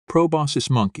Proboscis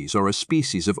monkeys are a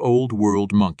species of Old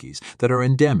World monkeys that are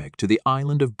endemic to the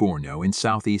island of Borneo in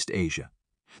Southeast Asia.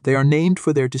 They are named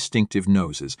for their distinctive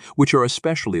noses, which are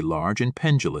especially large and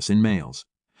pendulous in males.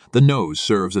 The nose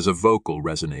serves as a vocal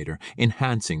resonator,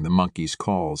 enhancing the monkey's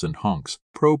calls and honks.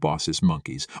 Proboscis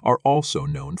monkeys are also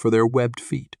known for their webbed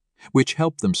feet, which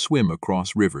help them swim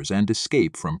across rivers and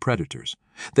escape from predators.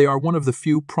 They are one of the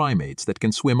few primates that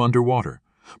can swim underwater.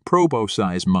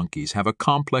 Proboscis monkeys have a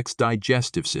complex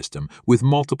digestive system with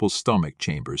multiple stomach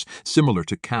chambers. Similar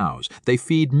to cows, they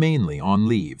feed mainly on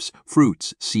leaves,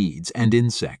 fruits, seeds, and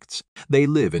insects. They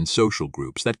live in social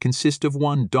groups that consist of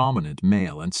one dominant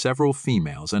male and several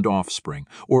females and offspring,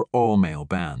 or all-male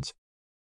bands.